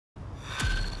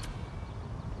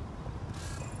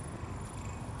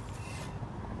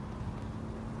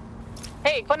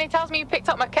Hey, Connie tells me you picked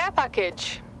up my care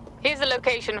package. Here's the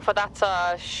location for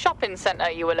that shopping center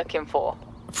you were looking for.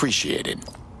 Appreciate it.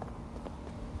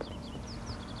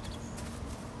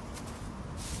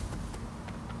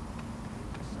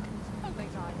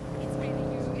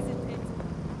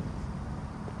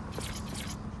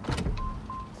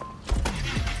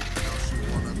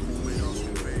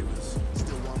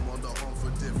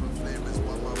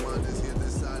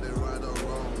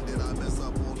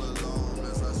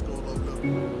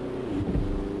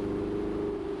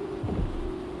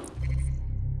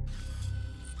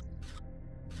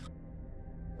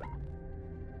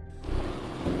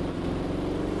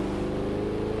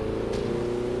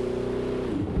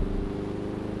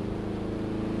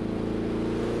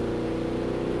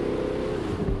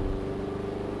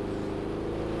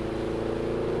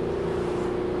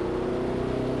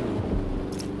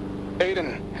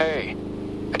 Aiden, hey.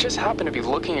 I just happened to be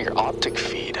looking at your optic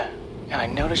feed, and I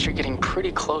noticed you're getting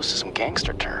pretty close to some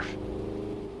gangster turf.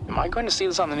 Am I going to see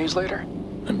this on the news later?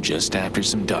 I'm just after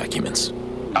some documents.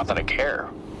 Not that I care.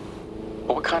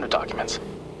 But what kind of documents?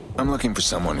 I'm looking for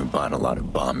someone who bought a lot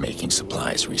of bomb-making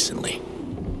supplies recently.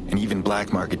 And even black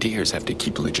marketeers have to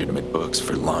keep legitimate books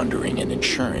for laundering and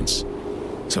insurance.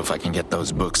 So if I can get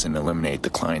those books and eliminate the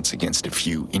clients against a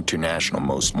few international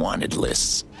most wanted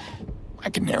lists, I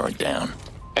can narrow it down.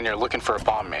 And you're looking for a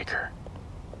bomb maker.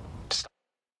 Stop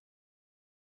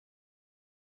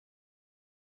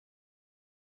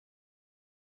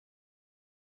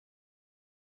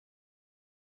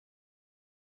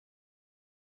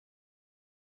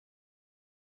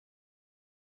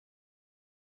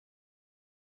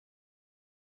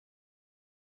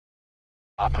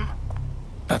him?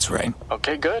 That's right.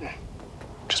 Okay, good.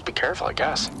 Just be careful, I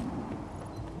guess.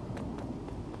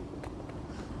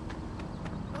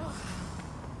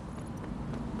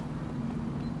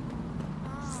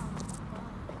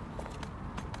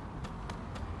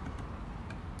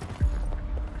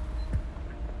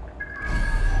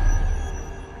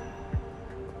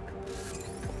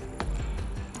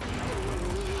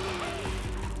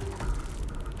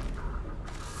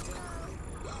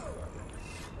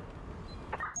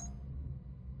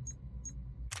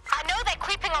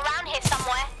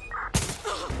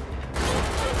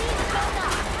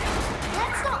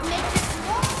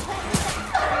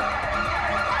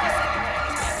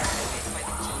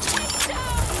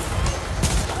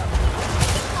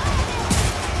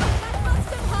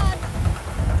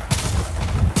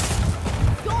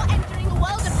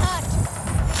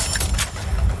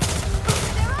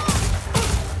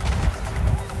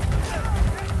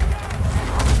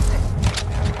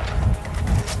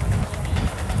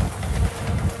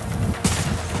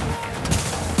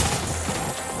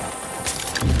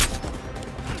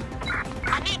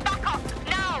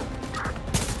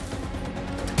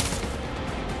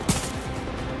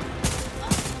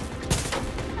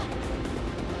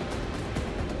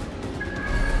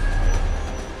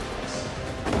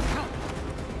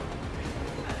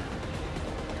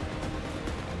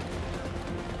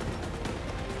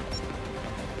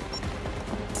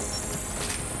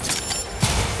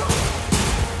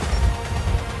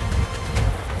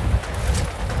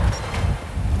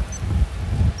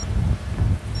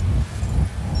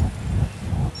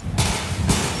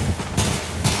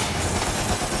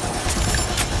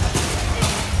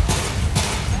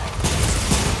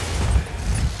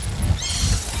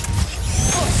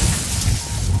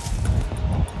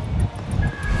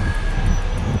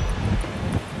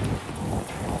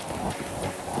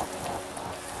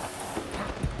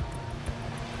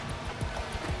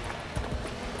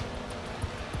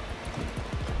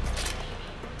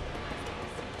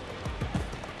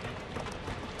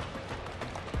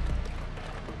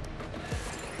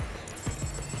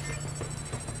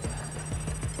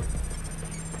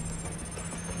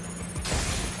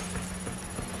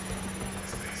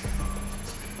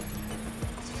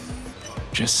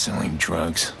 Just selling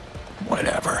drugs.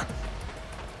 Whatever.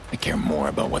 I care more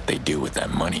about what they do with that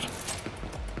money.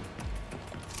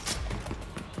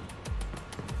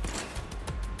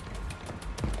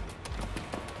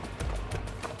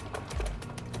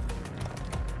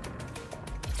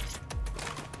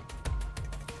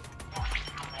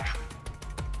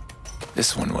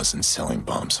 This one wasn't selling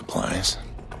bomb supplies.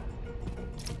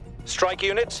 Strike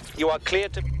units, you are clear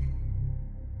to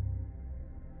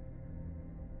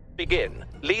begin.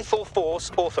 Lethal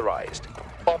force authorized.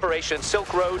 Operation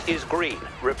Silk Road is green.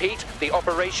 Repeat, the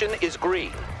operation is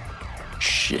green.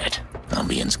 Shit.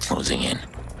 Albion's closing in.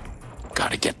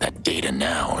 Gotta get that data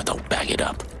now or they'll bag it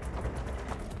up.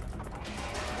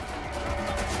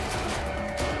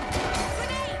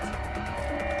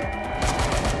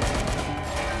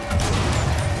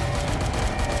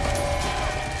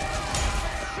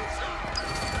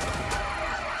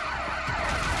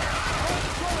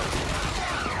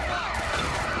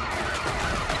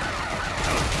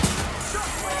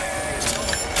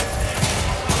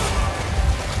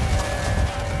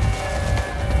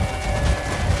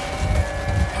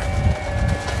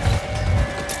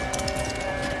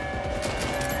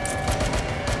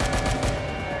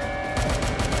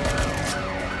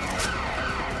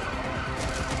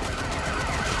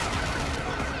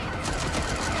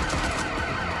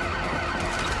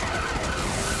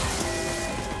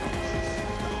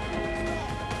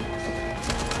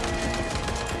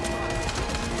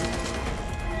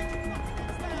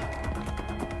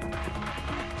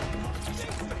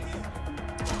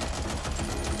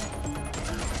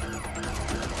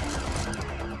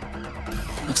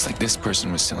 like this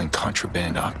person was selling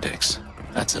contraband optics.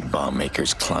 That's a bomb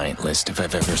maker's client list if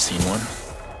I've ever seen one.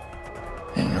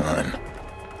 Hang on.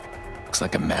 Looks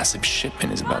like a massive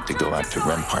shipment is about to go out to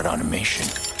Rempart Automation.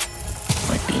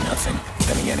 Might be nothing.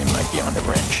 Then again, it might be on the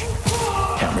wrench.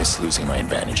 Can't risk losing my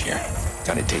advantage here.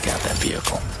 Gotta take out that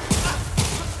vehicle.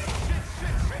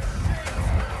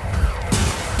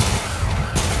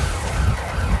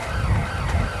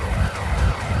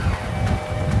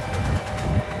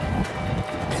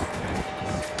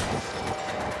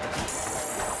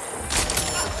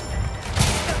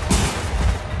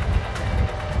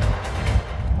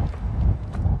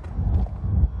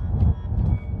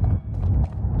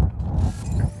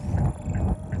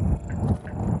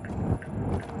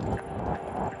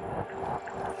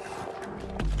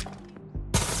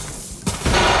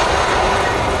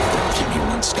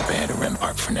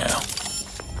 For now.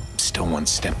 Still one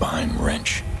step behind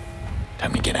Wrench.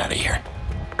 Time to get out of here.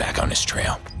 Back on his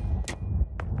trail.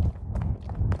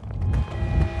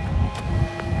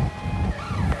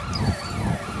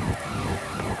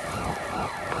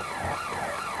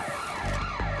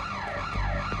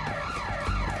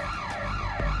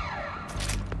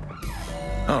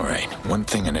 Alright, one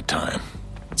thing at a time.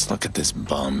 Let's look at this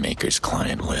bomb maker's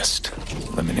client list.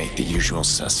 Eliminate the usual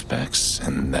suspects,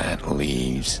 and that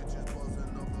leaves...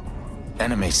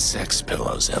 Anime Sex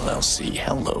Pillows, LLC.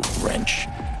 Hello, Wrench.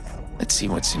 Let's see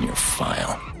what's in your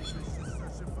file.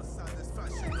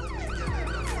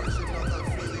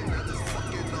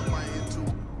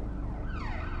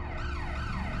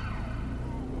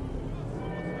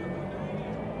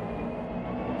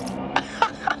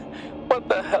 What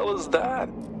the hell is that?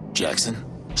 Jackson?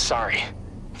 Sorry.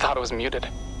 Thought it was muted.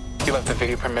 You left the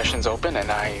video permissions open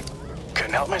and I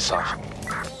couldn't help myself.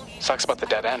 Sucks about the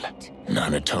dead end.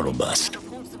 Not a total bust.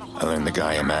 I learned the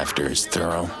guy I'm after is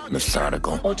thorough,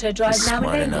 methodical, and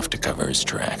smart enough to cover his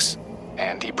tracks.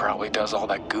 And he probably does all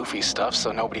that goofy stuff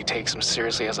so nobody takes him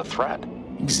seriously as a threat.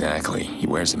 Exactly. He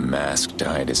wears a mask to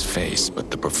hide his face,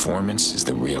 but the performance is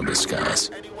the real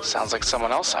disguise. Sounds like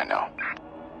someone else I know.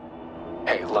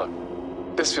 Hey, look.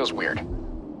 This feels weird.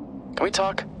 Can we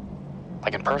talk?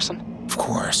 Like in person? Of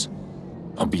course.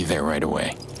 I'll be there right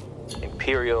away.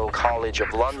 Imperial College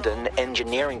of London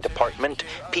Engineering Department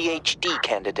PhD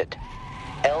candidate.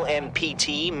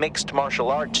 LMPT Mixed Martial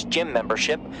Arts Gym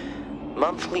membership.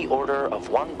 Monthly order of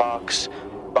 1 box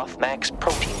Buff Max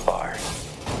protein bar.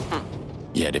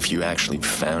 Yet if you actually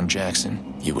found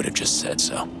Jackson, you would have just said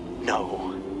so.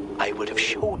 No, I would have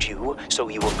showed you so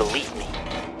you would believe me.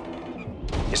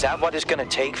 Is that what it's gonna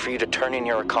take for you to turn in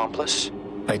your accomplice?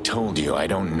 I told you I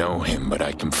don't know him, but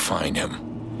I can find him.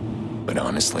 But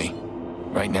honestly,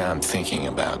 right now I'm thinking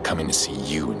about coming to see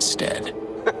you instead.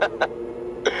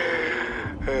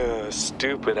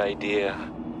 Stupid idea.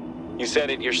 You said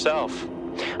it yourself.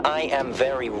 I am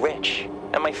very rich,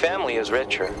 and my family is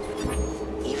richer.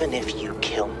 Even if you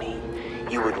kill me,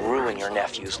 you would ruin your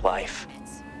nephew's life.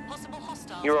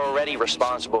 You're already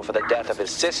responsible for the death of his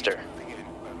sister.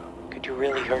 Could you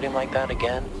really hurt him like that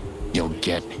again? You'll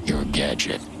get your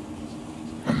gadget.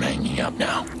 I'm hanging up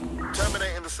now.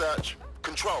 Terminating the search.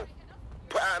 Control.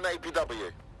 Put out an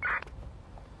APW.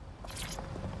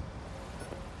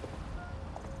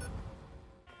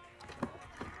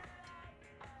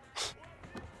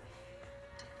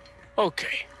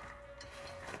 Okay.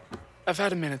 I've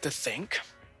had a minute to think.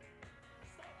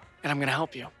 And I'm gonna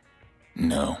help you.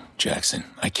 No, Jackson,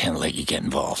 I can't let you get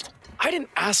involved. I didn't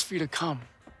ask for you to come.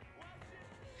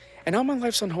 And now my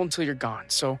life's on hold until you're gone,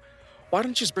 so why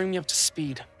don't you just bring me up to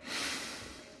speed?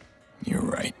 You're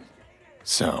right.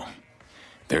 So,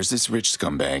 there's this rich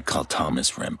scumbag called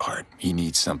Thomas Rempart. He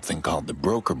needs something called the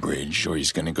broker bridge, or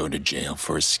he's gonna go to jail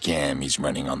for a scam he's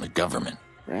running on the government.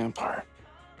 Rempart.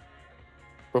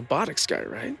 Robotics guy,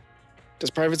 right?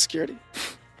 Does private security?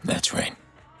 That's right.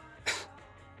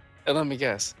 And let me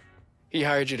guess. He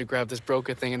hired you to grab this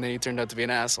broker thing and then he turned out to be an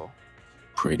asshole.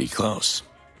 Pretty close.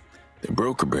 The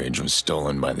broker bridge was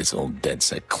stolen by this old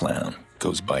dead-set clown.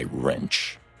 Goes by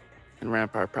Wrench. And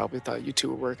Rempart probably thought you two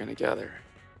were working together.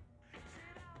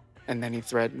 And then he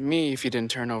threatened me if you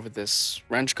didn't turn over this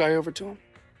Wrench guy over to him?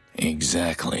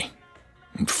 Exactly.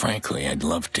 And frankly, I'd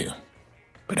love to.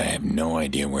 But I have no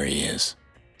idea where he is.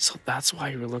 So that's why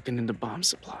you were looking into bomb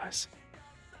supplies.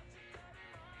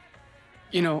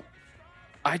 You know,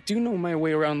 I do know my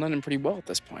way around London pretty well at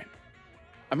this point.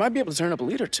 I might be able to turn up a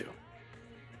lead or two.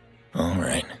 All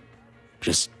right.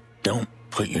 Just don't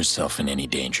put yourself in any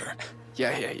danger.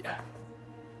 Yeah.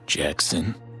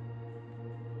 Jackson?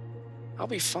 I'll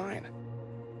be fine.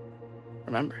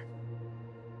 Remember.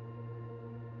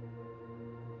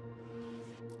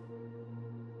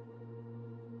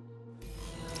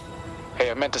 Hey,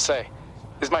 I meant to say,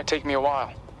 this might take me a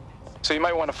while. So you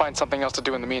might want to find something else to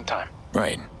do in the meantime.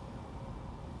 Right.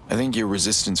 I think your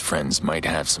Resistance friends might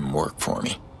have some work for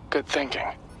me. Good thinking.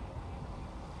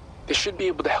 They should be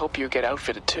able to help you get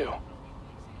outfitted too.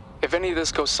 If any of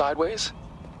this goes sideways,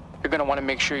 you're gonna want to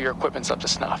make sure your equipment's up to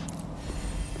snuff.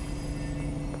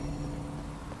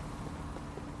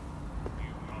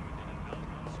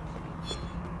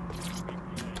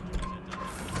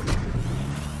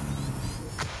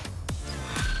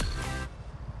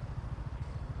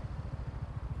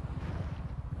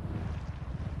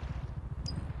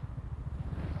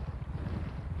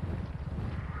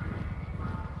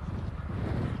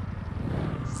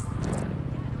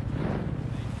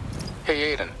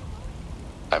 Hey, Aiden.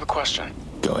 I have a question.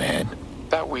 Go ahead.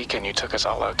 That weekend you took us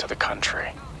all out to the country,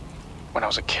 when I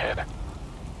was a kid.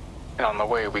 And on the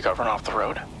way we got run off the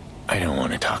road. I don't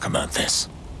want to talk about this.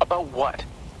 About what?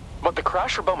 About the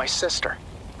crash or about my sister?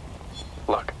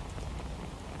 Look,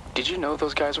 did you know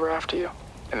those guys were after you?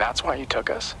 And that's why you took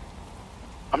us?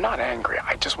 I'm not angry,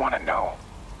 I just want to know.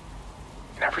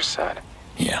 You never said.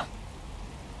 Yeah.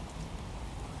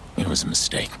 It was a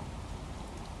mistake.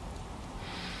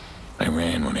 I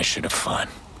ran when I should have fought.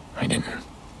 I didn't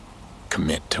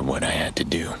commit to what I had to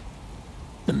do.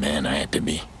 The man I had to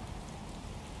be.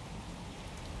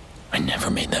 I never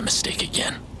made that mistake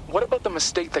again. What about the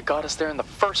mistake that got us there in the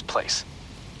first place?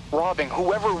 Robbing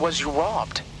whoever it was you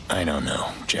robbed. I don't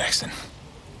know, Jackson.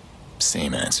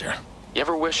 Same answer. You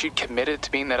ever wish you'd committed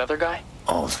to being that other guy?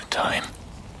 All the time.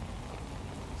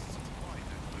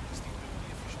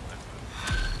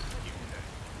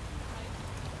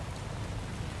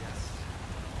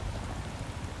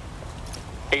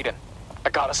 Aiden, I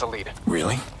got us a lead.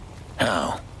 Really?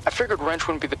 How? I figured Wrench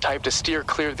wouldn't be the type to steer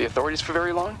clear of the authorities for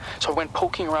very long, so I went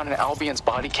poking around in Albion's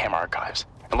body cam archives.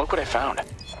 And look what I found.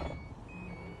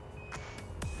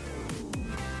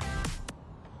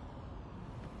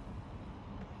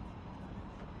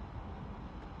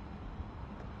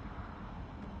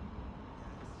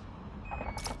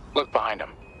 Look behind him.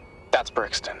 That's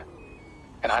Brixton.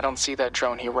 And I don't see that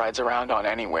drone he rides around on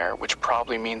anywhere, which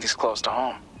probably means he's close to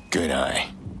home. Good eye.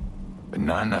 But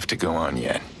not enough to go on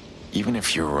yet. Even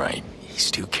if you're right,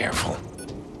 he's too careful.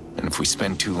 And if we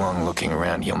spend too long looking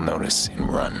around, he'll notice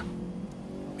and run.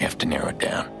 We have to narrow it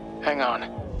down. Hang on.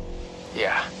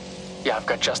 Yeah, I've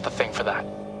got just the thing for that.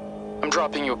 I'm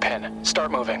dropping you a pin.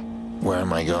 Start moving. Where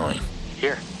am I going?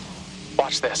 Here.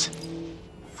 Watch this.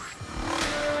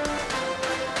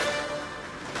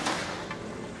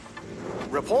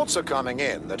 Reports are coming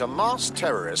in that a masked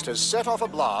terrorist has set off a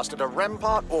blast at a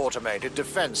Rampart Automated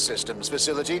Defense Systems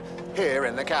facility here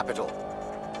in the capital.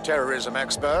 Terrorism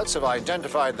experts have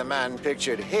identified the man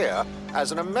pictured here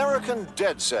as an American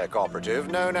DedSec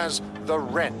operative known as the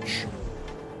Wrench.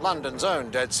 London's own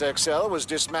DedSec cell was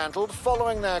dismantled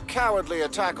following their cowardly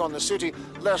attack on the city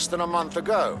less than a month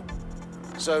ago.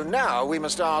 So now we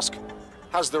must ask,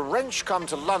 has the Wrench come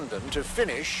to London to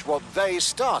finish what they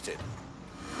started?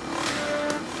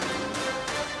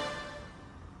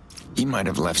 He might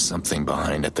have left something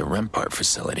behind at the Rampart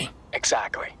facility.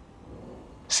 Exactly.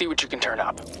 See what you can turn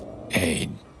up. Hey,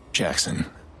 Jackson.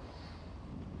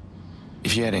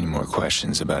 If you had any more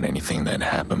questions about anything that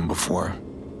happened before,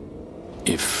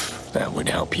 if that would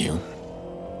help you,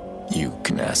 you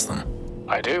can ask them.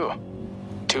 I do.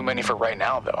 Too many for right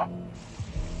now, though.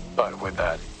 But would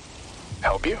that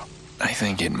help you? I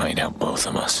think it might help both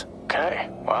of us. Okay,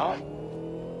 well,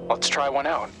 let's try one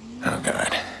out. Oh,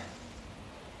 God.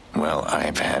 Well,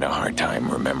 I've had a hard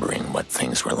time remembering what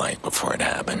things were like before it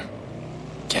happened.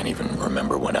 Can't even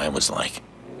remember what I was like.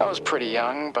 I was pretty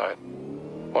young, but,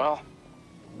 well,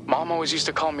 Mom always used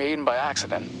to call me Aiden by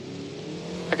accident.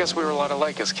 I guess we were a lot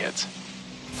alike as kids.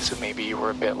 So maybe you were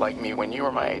a bit like me when you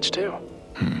were my age, too.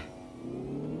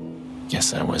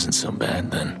 Guess I wasn't so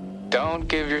bad then. Don't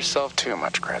give yourself too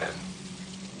much credit.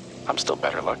 I'm still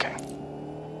better looking.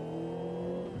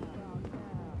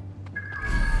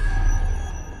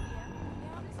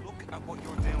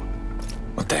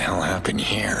 What the hell happened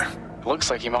here? It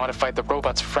looks like he modified the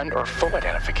robot's friend or foe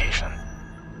identification.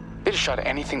 They just shot at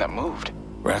anything that moved.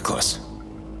 Reckless.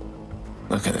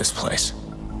 Look at this place.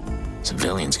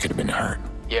 Civilians could have been hurt.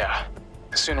 Yeah.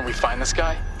 The sooner we find this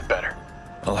guy, the better.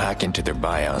 I'll hack into their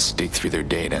BIOS, dig through their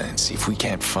data, and see if we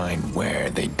can't find where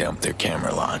they dumped their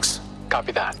camera logs.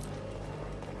 Copy that.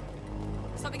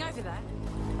 Something over there?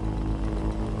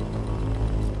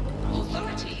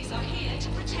 Authorities are here to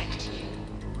protect you.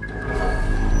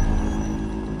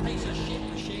 Piece of shit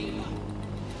machine.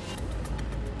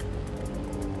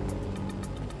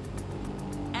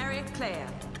 Area clear.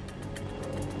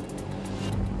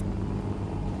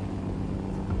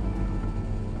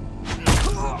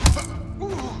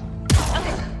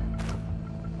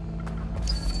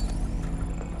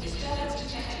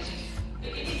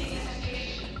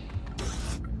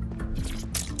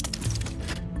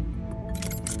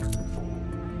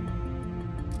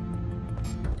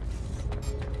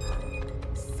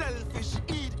 selfish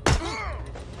eat.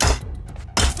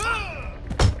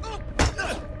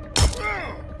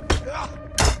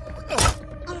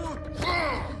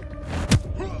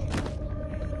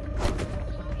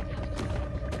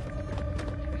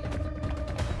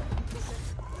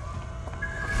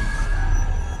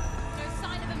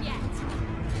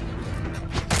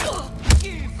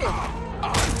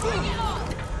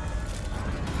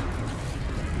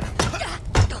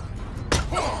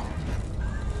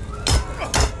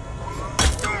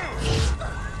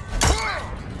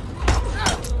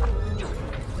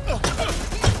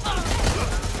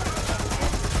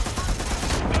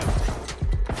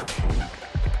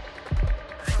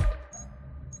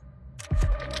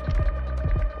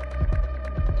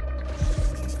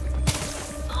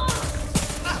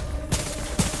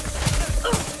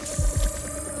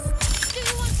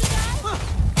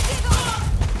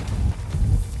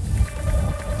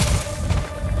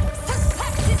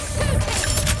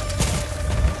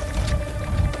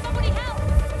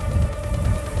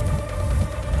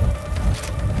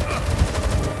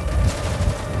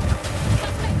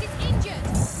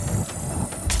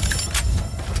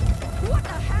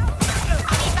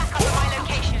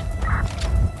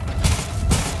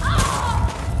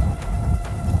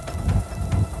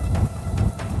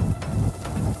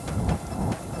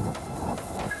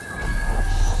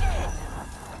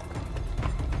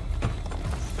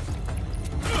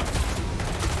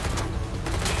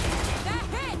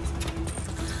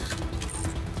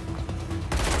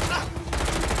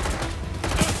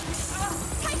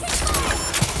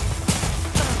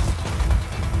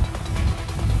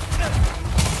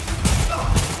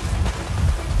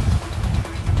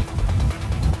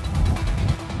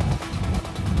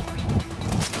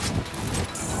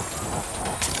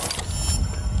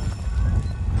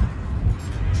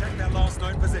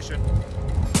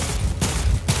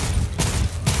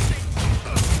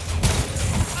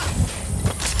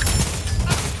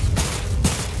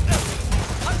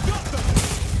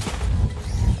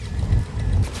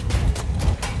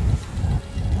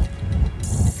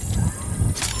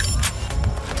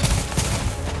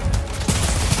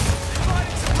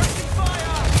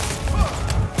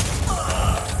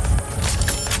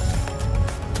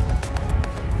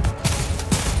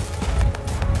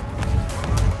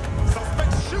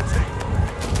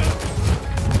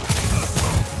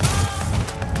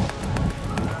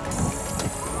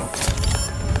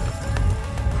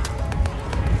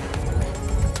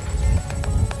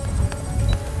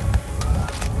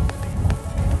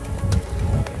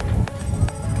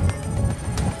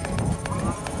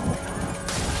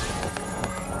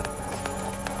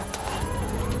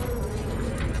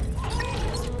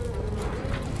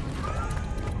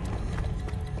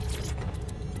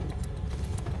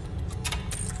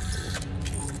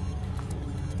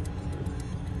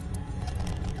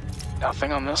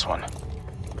 Nothing on this one.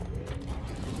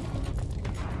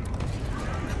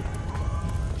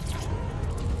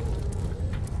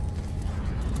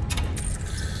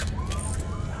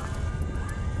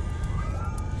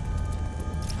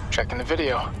 Checking the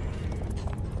video.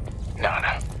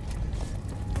 Nada.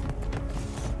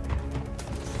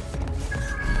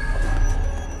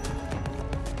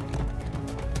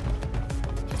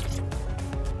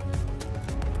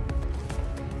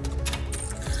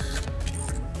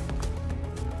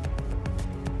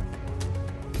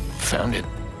 Found it.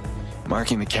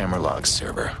 Marking the camera log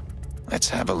server. Let's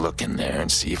have a look in there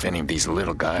and see if any of these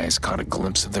little guys caught a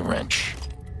glimpse of the wrench.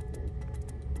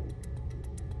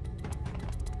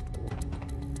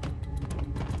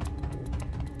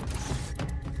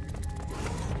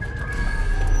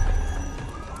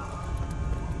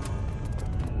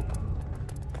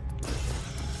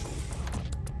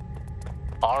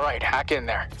 All right, hack in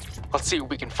there. Let's see what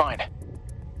we can find.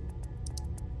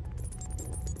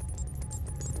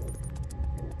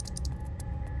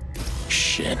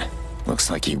 Shit. Looks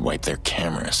like he wiped their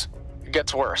cameras. It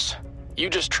gets worse. You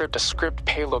just tripped a script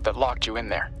payload that locked you in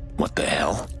there. What the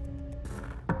hell?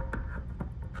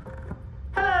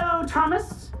 Hello,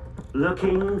 Thomas.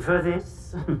 Looking for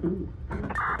this?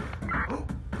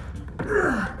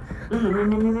 Is he gonna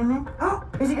do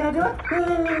it? Is he gonna?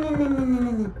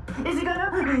 Is he gonna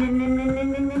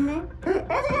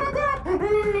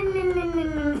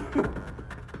do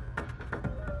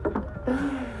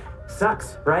it?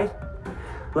 Sucks, right?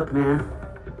 Look, man,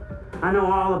 I know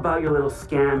all about your little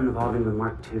scam involving the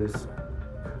Mark IIs.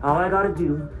 All I gotta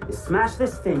do is smash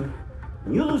this thing,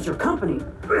 and you lose your company,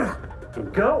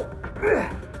 and go to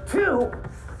jail.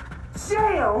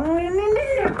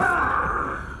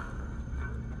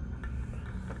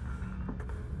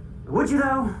 Would you,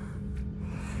 though?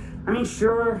 I mean,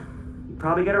 sure, you'd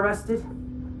probably get arrested,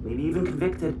 maybe even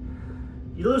convicted.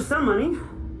 You lose some money,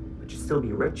 but you still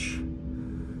be rich.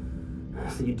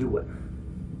 So you do what?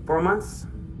 4 months?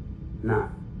 No.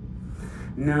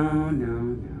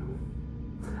 No.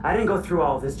 I didn't go through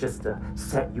all this just to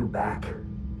set you back.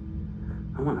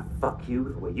 I want to fuck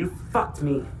you the way you fucked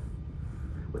me,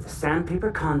 with a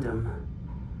sandpaper condom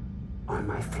on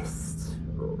my fist.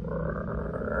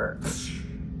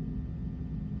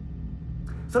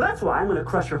 So that's why I'm going to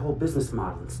crush your whole business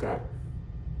model instead.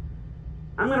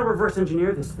 I'm going to reverse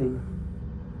engineer this thing.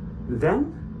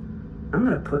 Then, I'm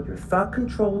going to put your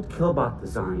thought-controlled killbot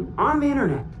design on the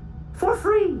internet for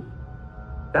free.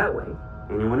 That way,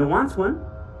 anyone who wants one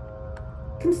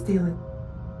can steal it.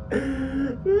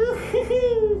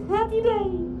 Happy day.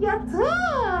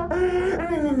 Yatta!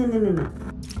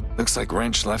 Looks like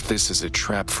Wrench left this as a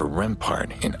trap for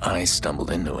Rempart, and I stumbled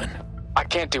into it. I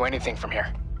can't do anything from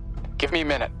here. Give me a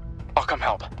minute. I'll come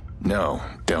help. No,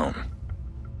 don't.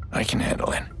 I can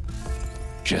handle it.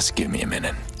 Just give me a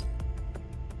minute.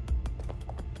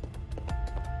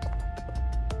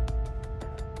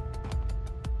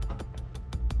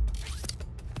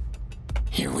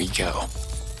 Here we go.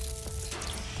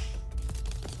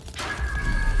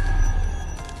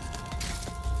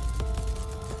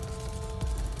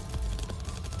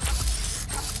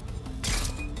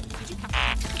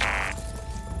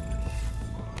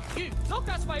 Look,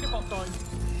 that's made of time.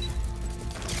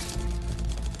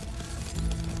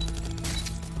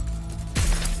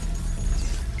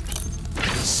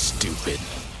 Stupid.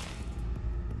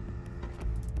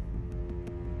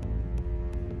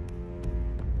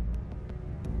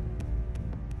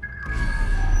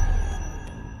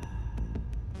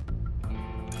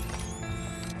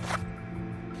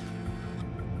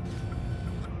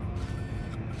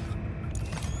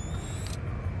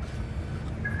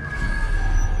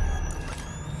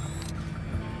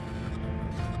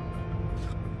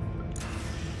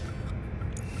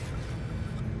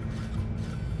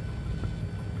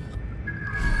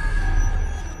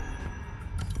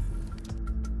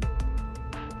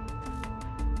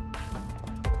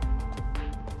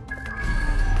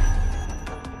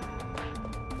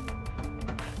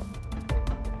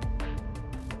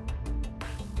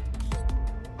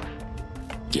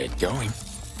 Get going.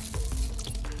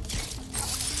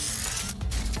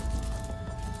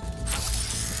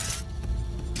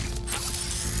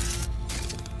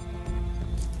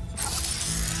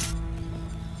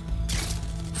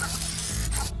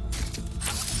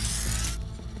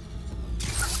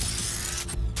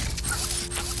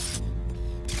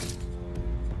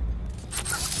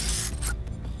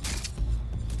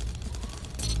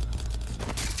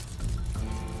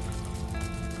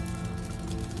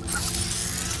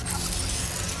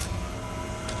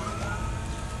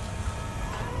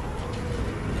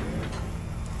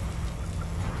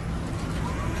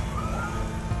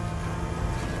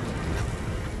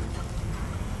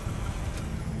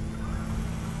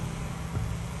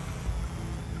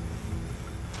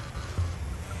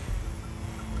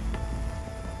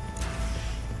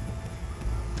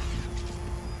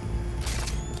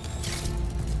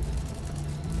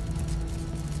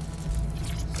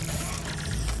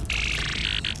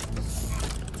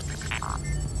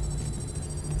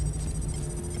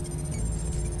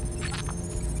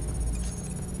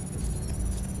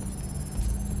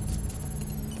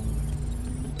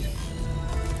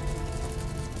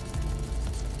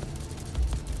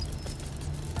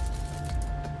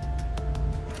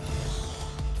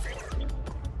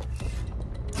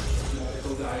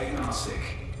 Diagnostic.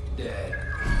 Dead.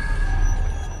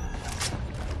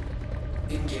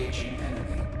 Engaging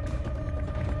enemy.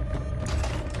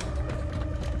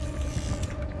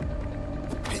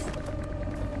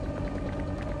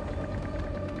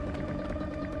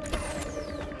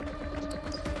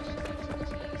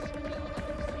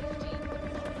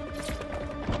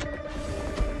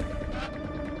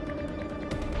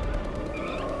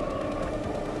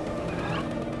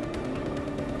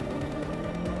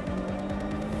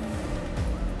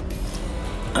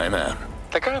 I'm out.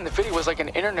 That guy in the video was like an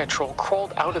internet troll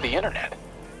crawled out of the internet.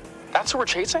 That's who we're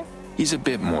chasing? He's a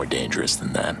bit more dangerous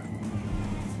than that.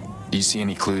 Do you see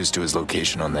any clues to his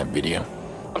location on that video?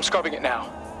 I'm scrubbing it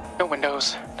now. No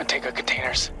windows, no take-out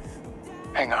containers.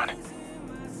 Hang on.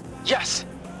 Yes!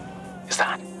 Is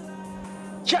that?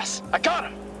 Yes! I got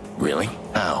him! Really?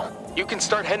 How? You can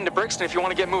start heading to Brixton if you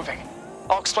want to get moving.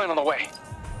 I'll explain on the way.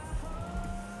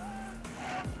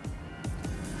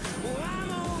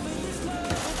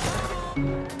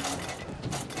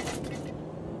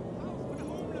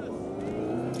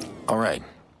 All right.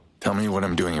 Tell me what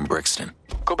I'm doing in Brixton.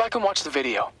 Go back and watch the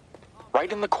video.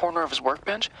 Right in the corner of his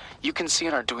workbench, you can see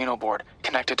an Arduino board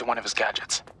connected to one of his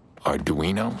gadgets.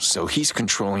 Arduino, so he's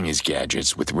controlling his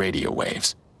gadgets with radio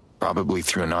waves, probably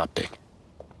through an optic.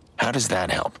 How does that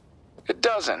help? It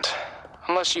doesn't,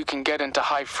 unless you can get into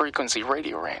high-frequency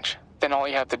radio range. Then all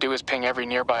you have to do is ping every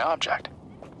nearby object.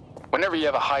 Whenever you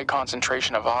have a high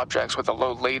concentration of objects with a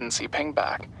low latency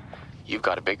pingback, you've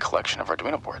got a big collection of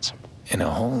Arduino boards. And a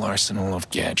whole arsenal of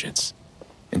gadgets.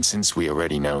 And since we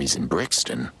already know he's in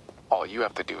Brixton... all you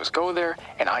have to do is go there,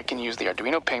 and I can use the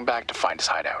Arduino pingback to find his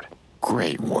hideout.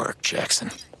 Great work, Jackson.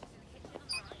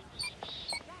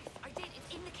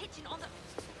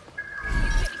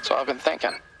 So I've been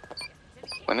thinking,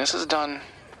 when this is done,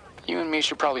 you and me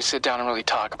should probably sit down and really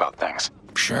talk about things.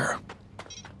 Sure.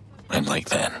 I'd like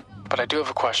that. But I do have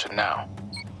a question now.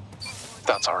 If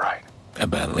that's all right.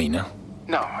 About Lena?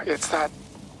 No, it's that...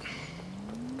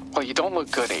 well, you don't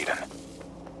look good, Aiden.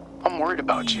 I'm worried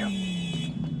about you.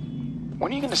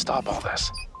 When are you going to stop all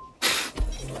this?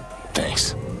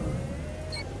 Thanks.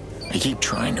 I keep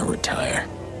trying to retire.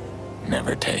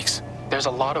 Never takes. There's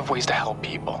a lot of ways to help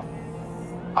people.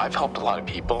 I've helped a lot of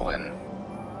people, and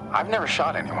I've never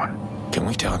shot anyone. Can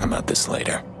we talk about this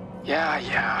later?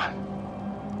 Yeah.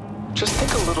 Just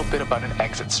think a little bit about an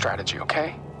exit strategy,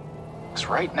 okay? Because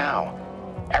right now,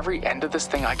 every end of this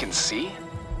thing I can see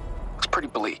looks pretty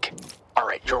bleak. All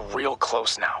right, you're real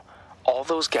close now. All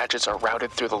those gadgets are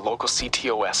routed through the local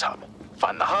CTOS hub.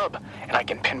 Find the hub, and I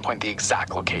can pinpoint the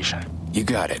exact location. You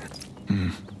got it.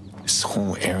 This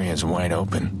whole area is wide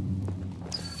open.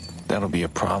 That'll be a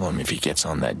problem if he gets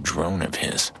on that drone of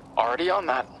his. Already on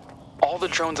that. All the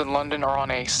drones in London are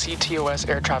on a CTOS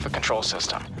air traffic control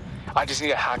system. I just need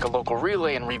to hack a local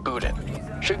relay and reboot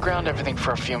it. Should ground everything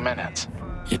for a few minutes.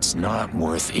 It's not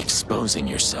worth exposing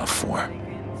yourself for.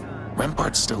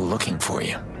 Rempart's still looking for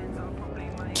you.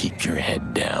 Keep your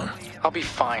head down. I'll be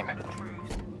fine.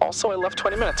 Also, I left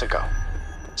 20 minutes ago,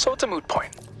 so it's a moot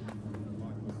point.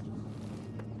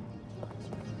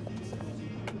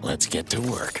 Let's get to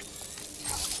work.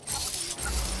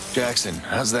 Jackson,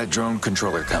 how's that drone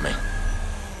controller coming?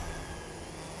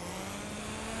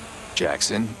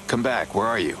 Jackson, come back. Where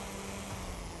are you?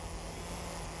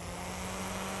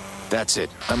 That's it.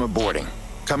 I'm aborting.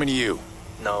 Coming to you.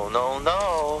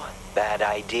 No. Bad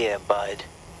idea, bud.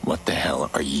 What the hell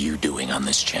are you doing on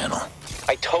this channel?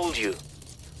 I told you.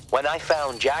 When I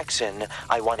found Jackson,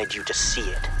 I wanted you to see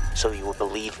it, so you would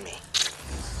believe me.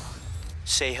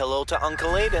 Say hello to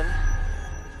Uncle Aiden.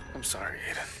 I'm sorry,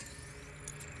 Aiden.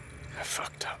 I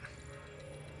fucked up.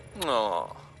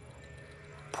 Oh,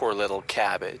 poor little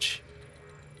cabbage.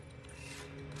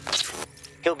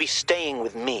 He'll be staying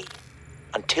with me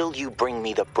until you bring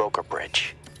me the broker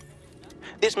bridge.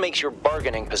 This makes your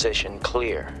bargaining position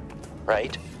clear,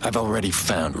 right? I've already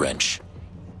found Wrench.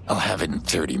 I'll have it in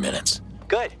 30 minutes.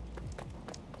 Good.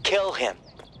 Kill him,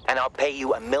 and I'll pay you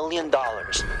 $1 million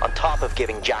on top of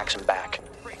giving Jackson back.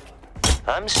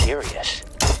 I'm serious.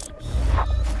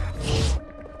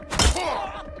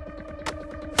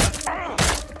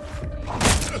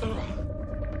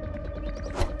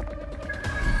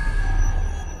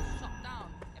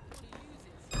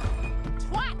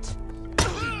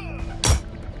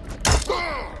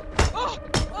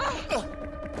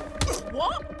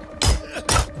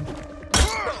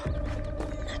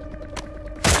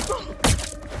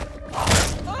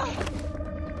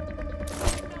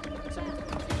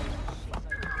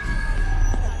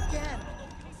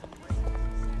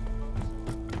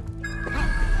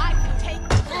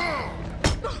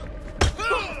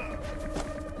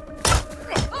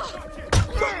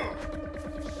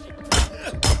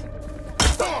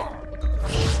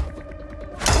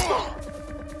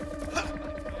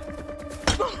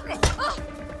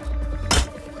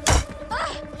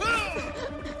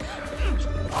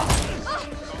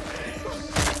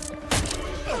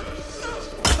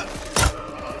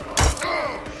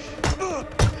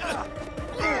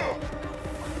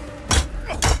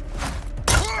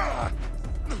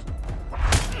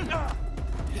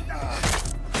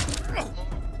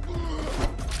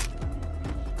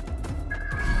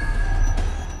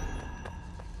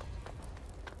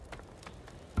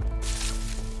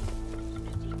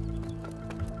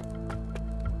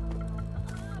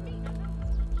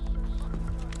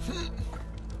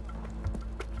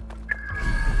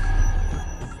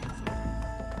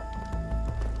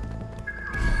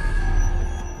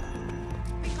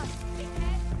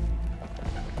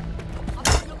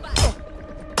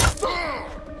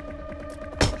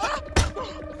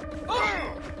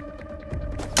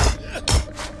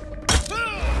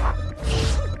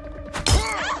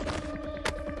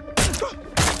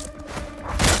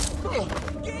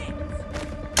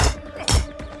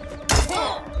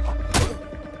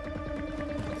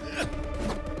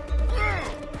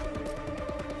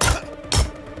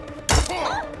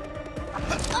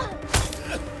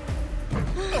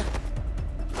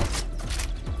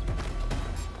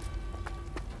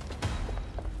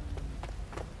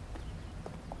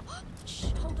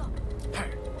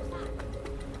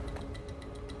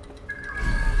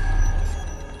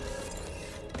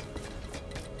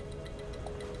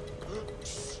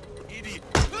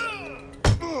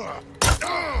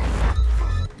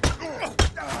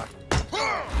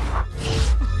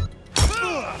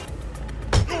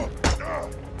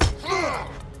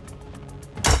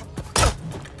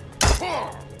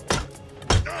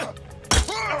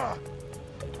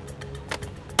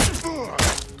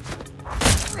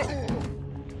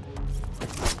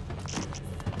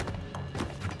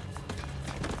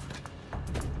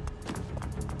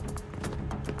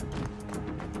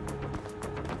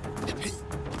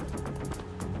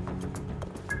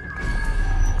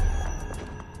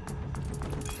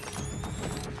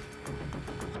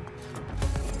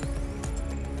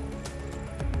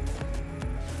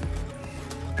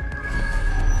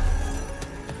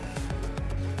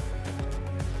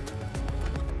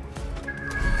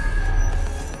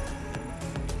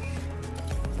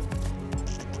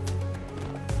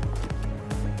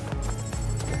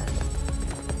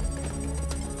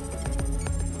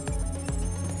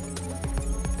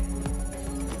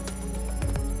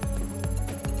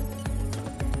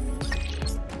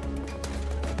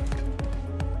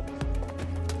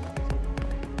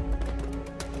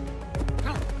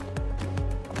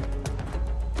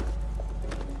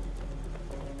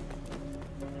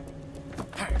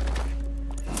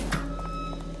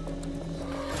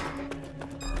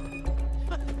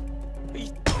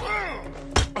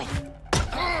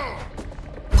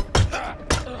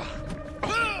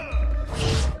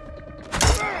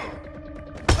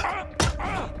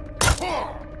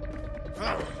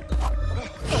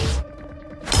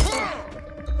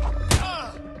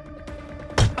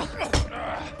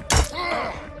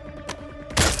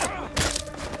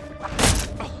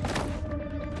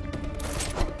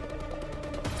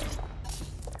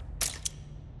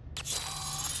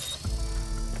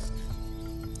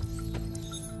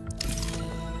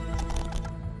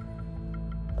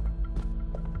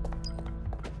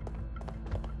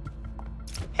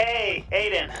 Hey,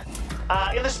 Aiden.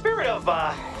 In the spirit of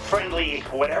friendly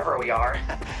whatever we are,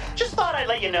 just thought I'd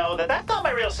let you know that that's not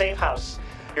my real safe house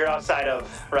you're outside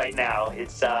of right now.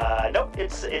 It's, nope,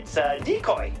 it's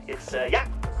decoy. It's, yeah,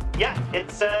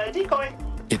 it's decoy.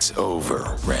 It's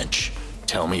over, Wrench.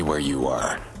 Tell me where you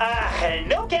are.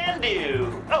 No can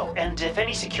do. Oh, and if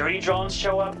any security drones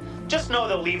show up, just know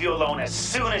they'll leave you alone as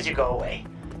soon as you go away.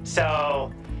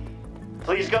 So,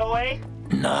 please go away.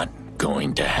 Not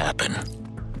going to happen.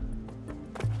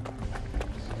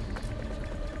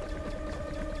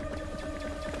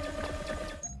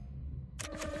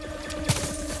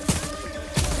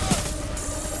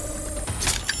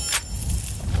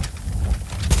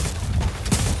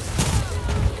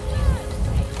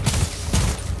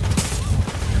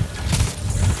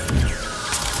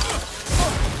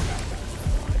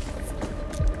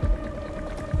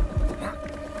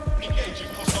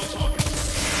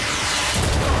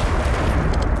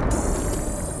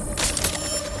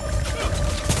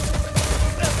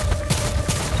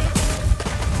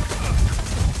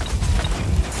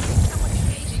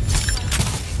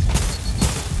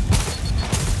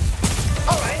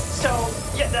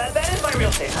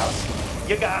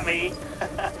 You got me.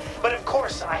 But of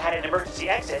course I had an emergency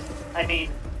exit. I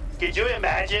mean, could you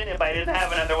imagine if I didn't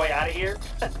have another way out of here?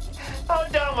 How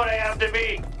dumb would I have to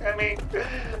be? I mean,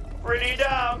 pretty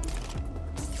dumb.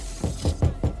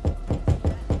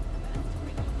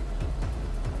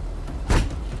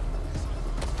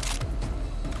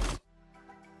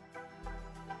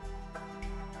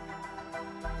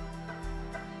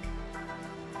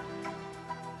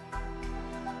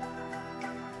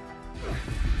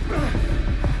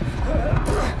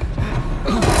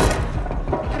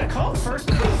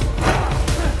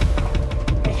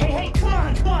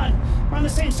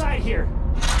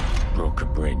 Broke a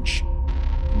bridge.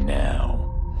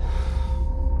 Now.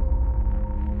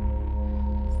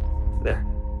 There.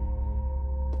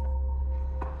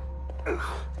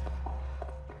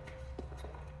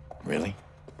 Really?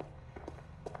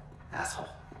 Asshole.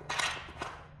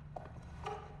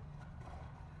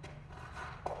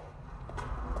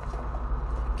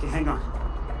 Okay, hang on.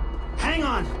 Hang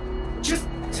on! Just...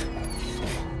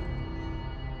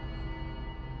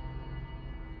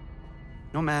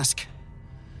 No mask.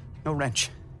 No wrench.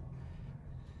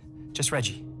 Just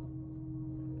Reggie.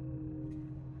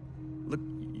 Look,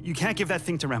 you can't give that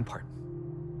thing to Rampart.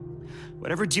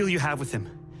 Whatever deal you have with him,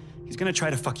 he's gonna try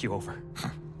to fuck you over.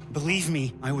 Believe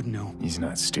me, I would know. He's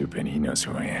not stupid. He knows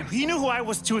who I am. He knew who I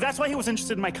was too. That's why he was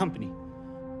interested in my company.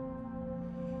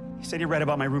 He said he read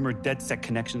about my rumored DedSec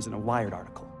connections in a Wired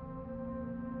article.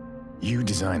 You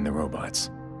designed the robots.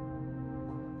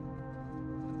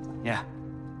 Yeah.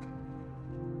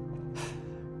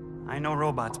 I know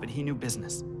robots, but he knew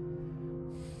business.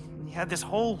 He had this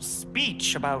whole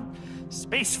speech about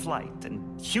space flight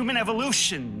and human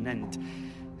evolution and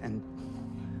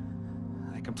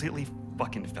I completely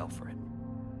fucking fell for it.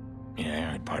 Yeah,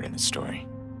 I heard part of the story.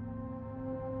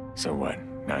 So what?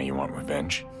 Now you want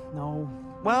revenge? No.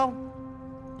 Well,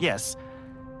 yes.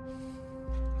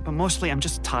 But mostly I'm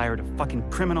just tired of fucking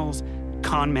criminals,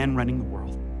 con men running the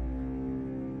world.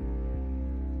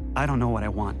 I don't know what I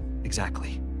want,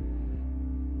 exactly.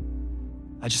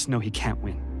 I just know he can't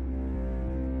win.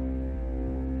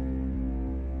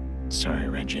 Sorry,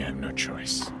 Reggie, I have no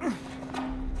choice.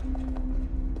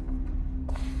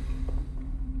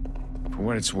 For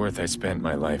what it's worth, I spent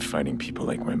my life fighting people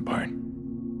like Rampart.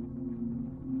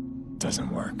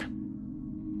 Doesn't work.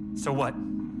 So what?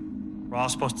 We're all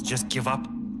supposed to just give up?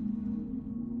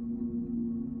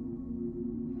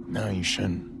 No, you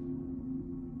shouldn't.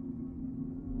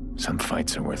 Some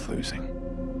fights are worth losing.